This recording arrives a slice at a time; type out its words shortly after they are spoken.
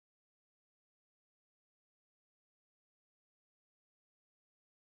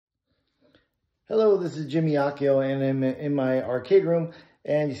Hello, this is Jimmy Accio, and I'm in my arcade room,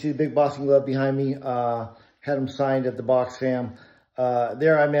 and you see the big boxing glove behind me. Had them signed at the Box Fam.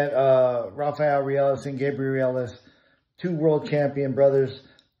 There I met Rafael and Gabriel, two world champion brothers,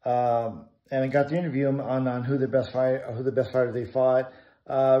 and I got to interview them on who the best fighter they fought.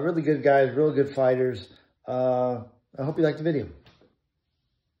 Really good guys, real good fighters. I hope you like the video.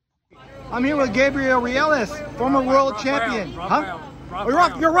 I'm here with Gabriel, former world champion. Rafael. Huh?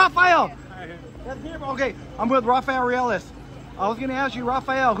 Rafael. You're Rafael. Okay, I'm with Rafael. I was going to ask you,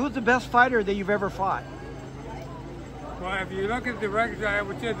 Rafael, who's the best fighter that you've ever fought? Well, if you look at the records, I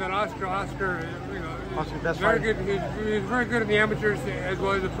would say that Oscar, Oscar, best very fighter. good. He was very good in the amateurs as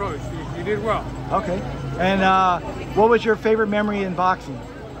well as the pros. He did well. Okay, and what was your favorite memory in boxing?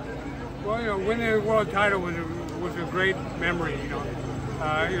 Well, winning the world title was a great memory.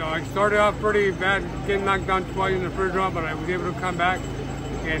 I started off pretty bad, getting knocked down twice in the first round, but I was able to come back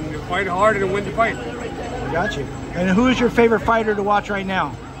and fight hard and win the fight. Got you. And who is your favorite fighter to watch right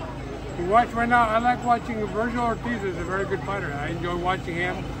now? To watch right now, I like watching Virgil Ortiz. Is a very good fighter. I enjoy watching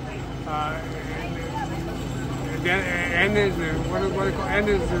him. Endes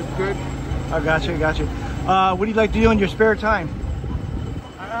is good. I got you. What do you like to do in your spare time?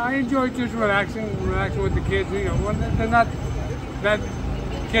 I enjoy just relaxing with the kids. They're not that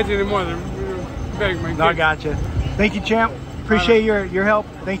kids anymore. They're big, my kids. I got you. Thank you, champ. Appreciate your help.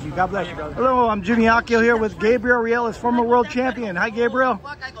 Thank you. God bless you. Hello, I'm Jimmy Accio here with Gabriel, former world champion. Hi, Gabriel.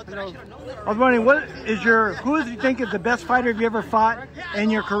 Hello. I was wondering, who do you think is the best fighter you ever fought in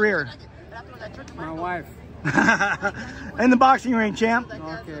your career? My wife. In the boxing ring, champ.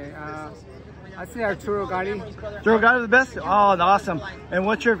 Okay. I'd say Arturo Gatti. Arturo Gatti the best? Oh, awesome. And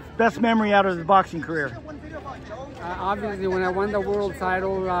what's your best memory out of the boxing career? Obviously, when I won the world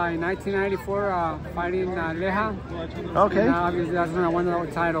title in 1994, fighting Leja. Okay. And, obviously, that's when I won the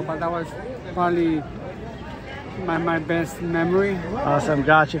world title, but that was probably my best memory. Awesome,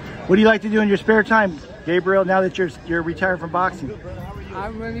 gotcha. What do you like to do in your spare time, Gabriel, now that you're retired from boxing? I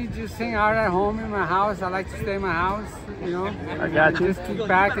really just hang out at home in my house. I like to stay in my house, I got you. Just kick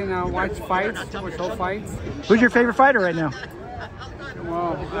back and watch whole fights. Who's your favorite fighter right now?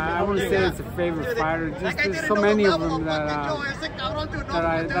 Well, I wouldn't say it's a favorite fighter. Just there's so many of them that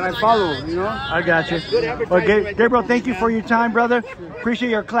I follow. I got you. Well, Gabriel, thank you for your time, brother. Appreciate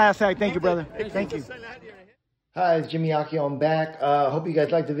your class act. Thank you, brother. Thank you. Hi, it's Jimmy Accio. I'm back. Hope you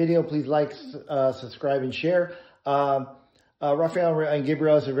guys liked the video. Please like, subscribe, and share. Rafael and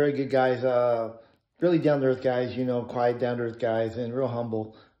Gabriel are very good guys. Really down-to-earth guys, quiet, down-to-earth guys, and real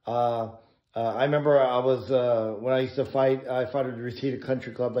humble. I remember I was, when I used to fight, I fought at the Reseda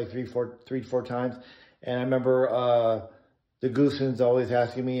Country Club like three to four times. And I remember the Goosens always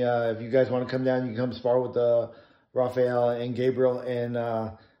asking me, if you guys want to come down, you can come spar with Rafael and Gabriel. And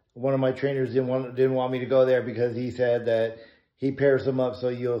one of my trainers didn't want me to go there because he said that he pairs them up so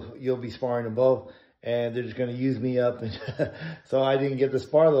you'll be sparring them both. And they're just going to use me up. So I didn't get to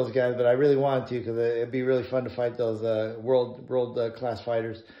spar those guys, but I really wanted to because it'd be really fun to fight those world class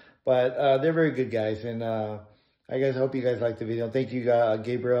fighters. But they're very good guys, and I hope you guys liked the video. Thank you,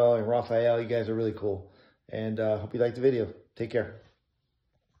 Gabriel and Rafael. You guys are really cool, and hope you liked the video. Take care,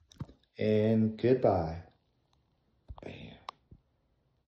 and goodbye.